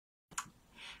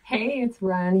Hey, it's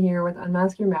Ren here with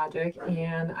Unmask Your Magic,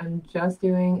 and I'm just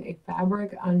doing a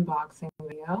fabric unboxing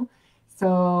video.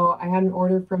 So I had an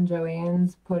order from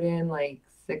Joann's put in like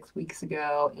 6 weeks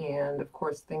ago, and of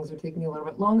course things are taking a little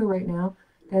bit longer right now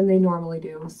than they normally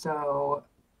do. So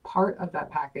part of that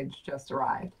package just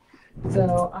arrived.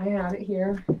 So I have it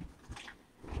here.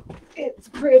 It's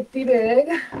pretty big.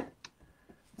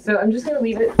 So I'm just going to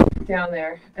leave it down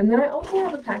there. And then I also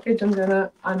have a package I'm going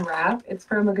to unwrap. It's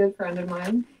from a good friend of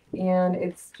mine, and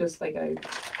it's just like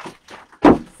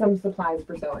some supplies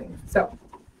for sewing. So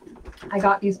I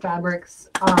got these fabrics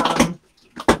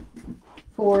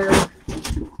for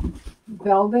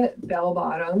velvet bell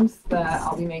bottoms that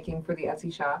I'll be making for the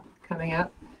Etsy shop coming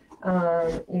up.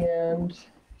 And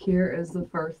here is the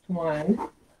first one.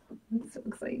 I'm so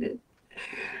excited.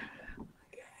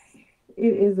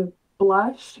 It is a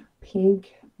blush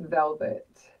pink velvet.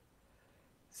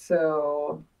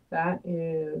 So that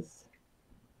is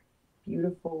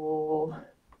beautiful.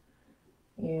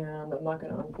 And I'm not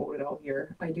going to unfold it all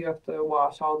here. I do have to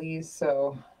wash all these,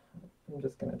 so I'm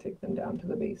just going to take them down to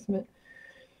the basement.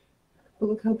 But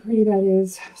look how pretty that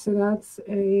is. So that's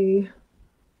a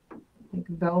like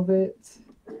velvet.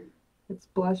 It's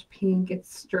blush pink.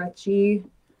 It's stretchy.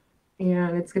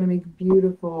 And it's going to make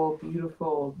beautiful,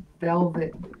 beautiful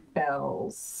velvet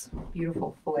bells,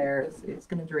 beautiful flares. It's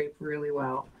going to drape really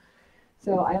well.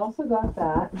 So I also got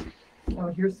that. Oh,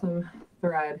 here's some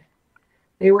thread.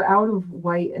 They were out of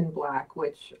white and black,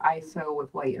 which I sew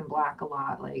with white and black a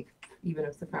lot, like even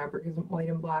if the fabric isn't white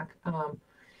and black.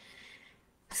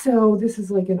 So this is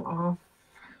like an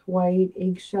off-white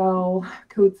eggshell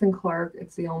Coats and Clark.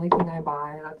 It's the only thing I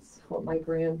buy. That's what my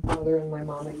grandmother and my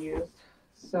mama used.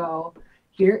 So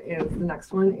here is the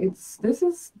next one. This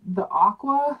is the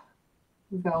aqua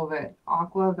velvet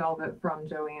from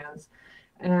Joann's.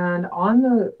 And on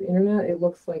the internet, it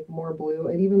looks like more blue.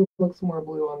 It even looks more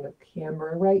blue on the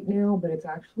camera right now, but it's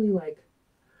actually like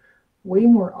way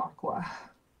more aqua.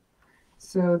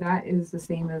 So that is the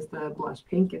same as the blush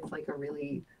pink. It's like a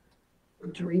really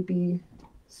drapey,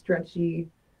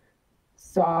 stretchy,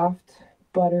 soft,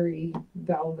 buttery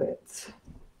velvet.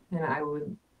 And I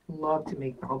would love to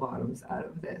make bell bottoms out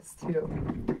of this too.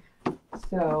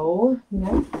 So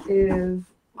next is,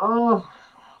 oh,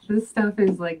 this stuff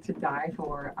is like to die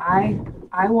for. I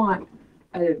want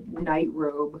a night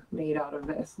robe made out of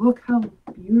this. Look how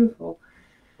beautiful.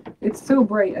 It's so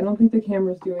bright. I don't think the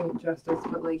camera's doing it justice,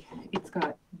 but like it's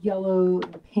got yellow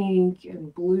and pink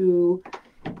and blue,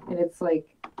 and it's like,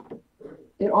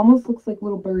 it almost looks like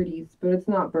little birdies, but it's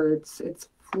not birds. It's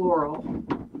floral.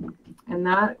 And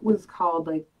that was called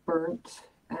like burnt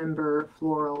ember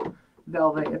floral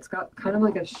velvet. It's got kind of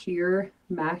like a sheer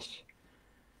mesh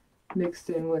mixed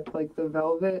in with like the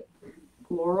velvet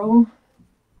floral,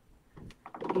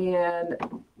 and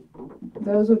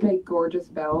those would make gorgeous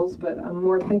bells, but I'm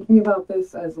more thinking about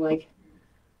this as like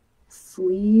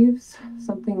sleeves,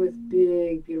 something with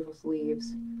big beautiful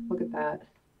sleeves. Look at that.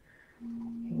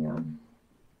 Hang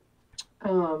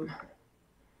on.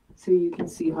 So you can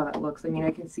see how that looks. I mean,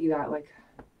 I can see that like,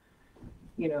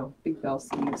 you know, big bell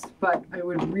sleeves, but I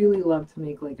would really love to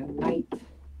make like a night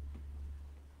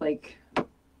like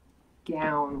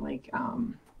gown, like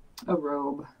a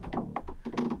robe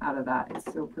out of that.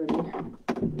 It's so pretty.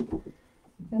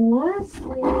 And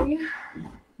lastly,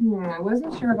 I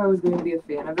wasn't sure if I was going to be a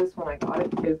fan of this when I got it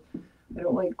because I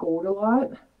don't like gold a lot,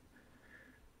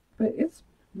 but it's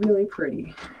really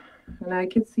pretty. And I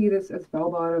could see this as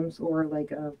bell bottoms or like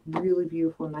a really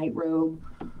beautiful night robe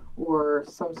or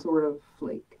some sort of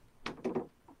like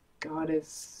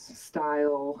goddess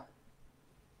style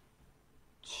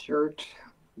shirt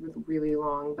with really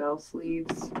long bell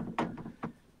sleeves.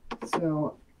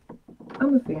 So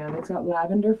I'm a fan. It's got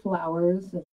lavender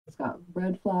flowers, it's got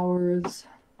red flowers,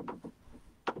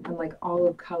 and like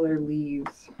olive color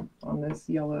leaves on this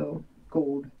yellow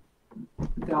gold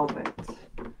velvet.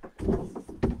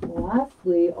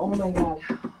 Lastly, oh my god,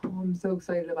 I'm so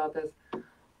excited about this.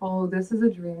 Oh, this is a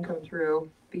dream come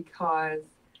true because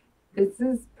this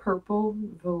is purple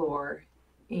velour,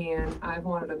 and I've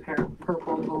wanted a pair of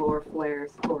purple velour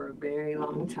flares for a very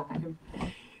long time.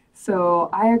 So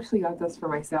I actually got this for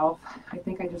myself. I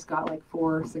think I just got like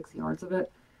 4 or 6 yards of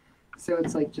it. So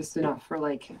it's like just enough for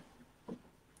like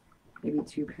maybe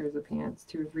 2 pairs of pants,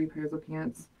 2 or 3 pairs of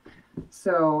pants.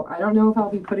 So I don't know if I'll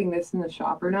be putting this in the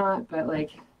shop or not, but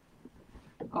like,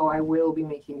 oh, I will be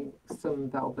making some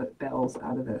velvet bells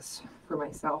out of this for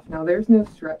myself. Now there's no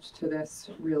stretch to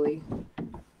this really.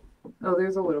 Oh,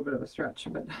 there's a little bit of a stretch,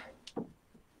 but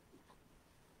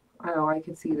I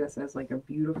could see this as like a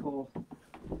beautiful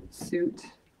suit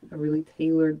a really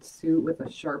tailored suit with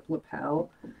a sharp lapel.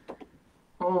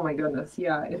 Oh my goodness,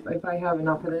 yeah, if I have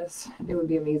enough of this, it would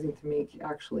be amazing to make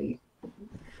actually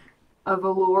a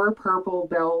velour purple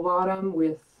bell bottom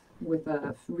with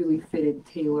a really fitted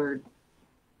tailored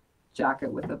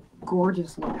jacket with a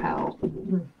gorgeous lapel.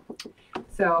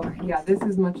 So yeah, this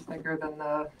is much thicker than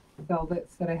the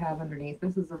velvets that I have underneath.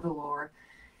 This is a velour,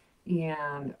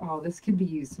 and oh, this could be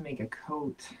used to make a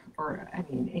coat, or I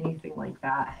mean anything like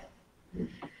that.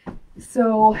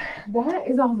 So that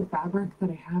is all the fabric that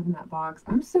I have in that box.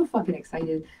 I'm so fucking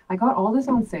excited. I got all this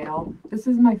on sale. This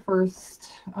is my first,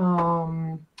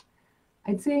 I'd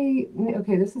say,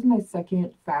 okay, this is my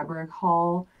second fabric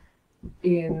haul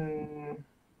in,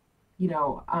 you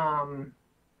know,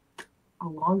 a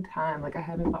long time. Like I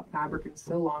haven't bought fabric in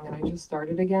so long, and I just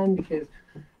started again because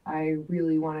I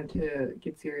really wanted to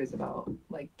get serious about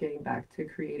like getting back to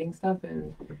creating stuff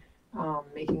and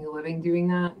making a living doing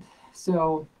that.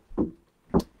 So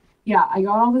yeah, I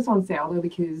got all this on sale though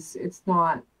because it's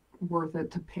not worth it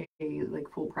to pay like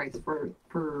full price for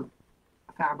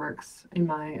fabrics, in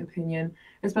my opinion,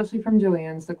 especially from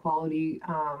Joann's. The quality,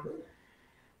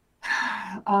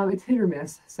 it's hit or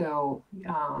miss. So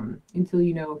until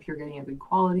you know if you're getting a good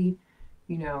quality,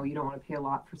 you know, you don't want to pay a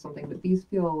lot for something. But these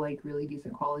feel like really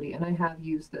decent quality, and I have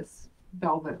used this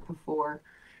velvet before,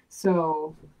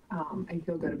 so I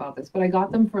feel good about this. But I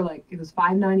got them for like, it was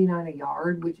 $5.99 a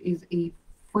yard, which is a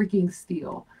freaking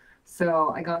steal.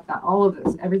 So I got that, all of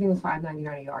this, everything was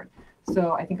 $5.99 a yard.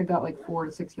 So I think I got like 4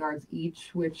 to 6 yards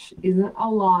each, which isn't a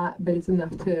lot, but it's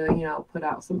enough to, you know, put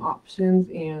out some options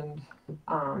and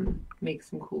make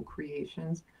some cool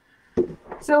creations.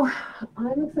 So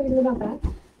I'm excited about that.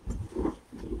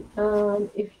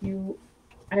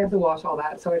 I have to wash all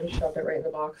that, so I just shoved it right in the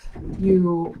box.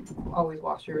 You always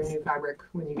wash your new fabric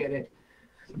when you get it,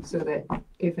 so that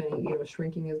if any, you know,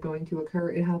 shrinking is going to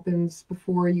occur, it happens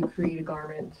before you create a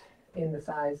garment in the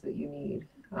size that you need.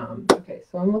 Okay,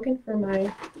 so I'm looking for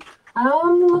my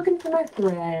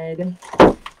thread.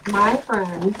 My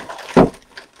friend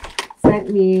sent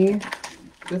me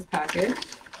this package,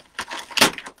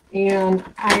 and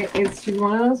she's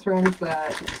one of those friends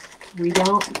that we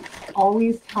don't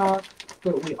always talk,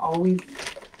 but we always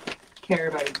care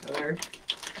about each other.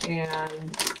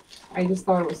 And I just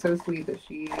thought it was so sweet that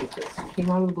she just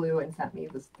came out of the blue and sent me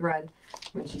this thread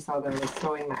when she saw that I was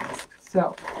sewing masks.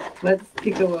 So let's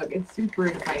take a look. It's super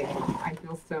exciting. I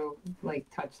feel so like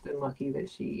touched and lucky that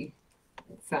she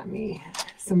sent me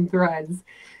some threads.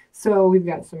 So we've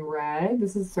got some red.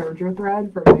 This is Serger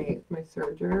thread for my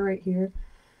Serger right here.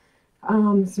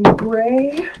 Some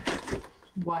gray,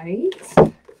 white.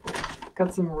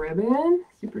 Got some ribbon,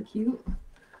 super cute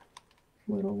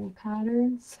little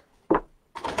patterns.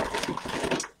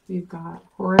 We've got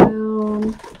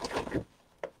brown,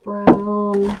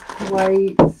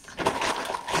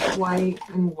 white,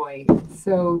 and white.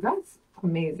 So that's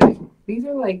amazing. These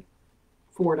are like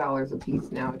 $4 a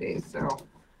piece nowadays. So,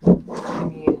 I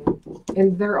mean,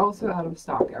 and they're also out of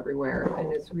stock everywhere,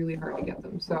 and it's really hard to get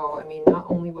them. So, I mean, not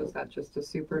only was that just a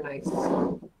super nice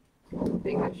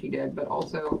thing that she did, but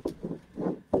also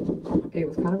it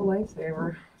was kind of a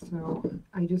lifesaver. So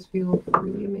I just feel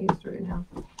really amazed right now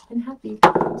and happy.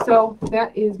 So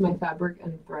that is my fabric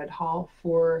and thread haul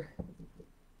for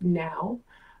now.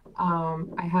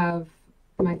 I have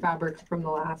my fabrics from the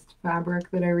last fabric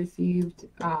that I received,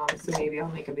 so maybe I'll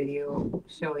make a video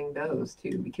showing those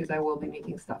too, because I will be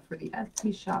making stuff for the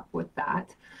Etsy shop with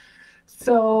that.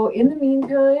 So in the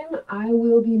meantime, I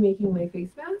will be making my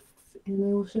face masks, and I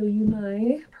will show you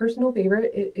my personal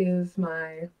favorite. It is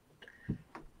my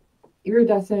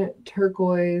iridescent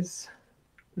turquoise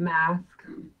mask.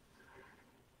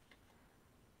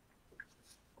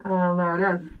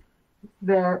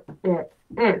 There it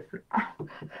is.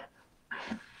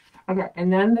 Okay,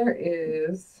 and then there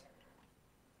is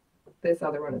this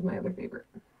other one is my other favorite.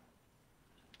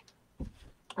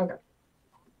 Okay.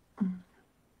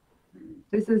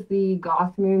 This is the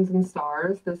Goth Moons and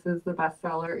Stars. This is the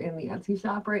bestseller in the Etsy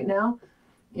shop right now,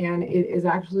 and it is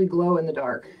actually glow in the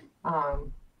dark.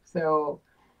 So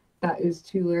that is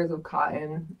 2 layers of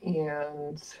cotton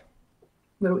and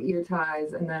little ear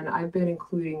ties, and then I've been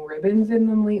including ribbons in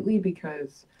them lately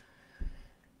because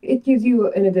it gives you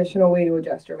an additional way to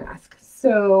adjust your mask.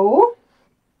 So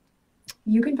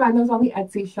you can find those on the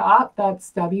Etsy shop.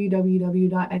 That's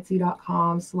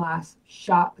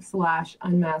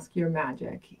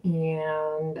www.etsy.com/shop/unmaskyourmagic.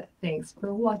 And thanks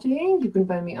for watching. You can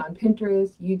find me on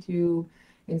Pinterest, YouTube,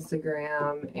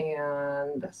 Instagram,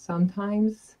 and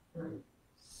sometimes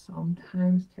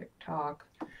TikTok.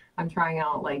 I'm trying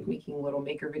out like making little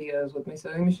maker videos with my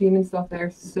sewing machine and stuff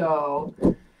there. So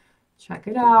check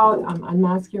it out.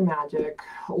 Unmask Your Magic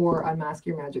or Unmask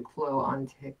Your Magic Flow on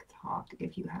TikTok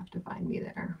if you have to find me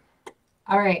there.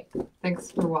 All right.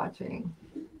 Thanks for watching.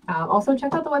 Also,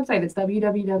 check out the website. It's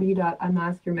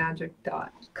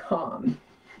www.unmaskyourmagic.com.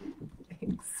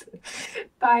 Thanks.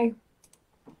 Bye.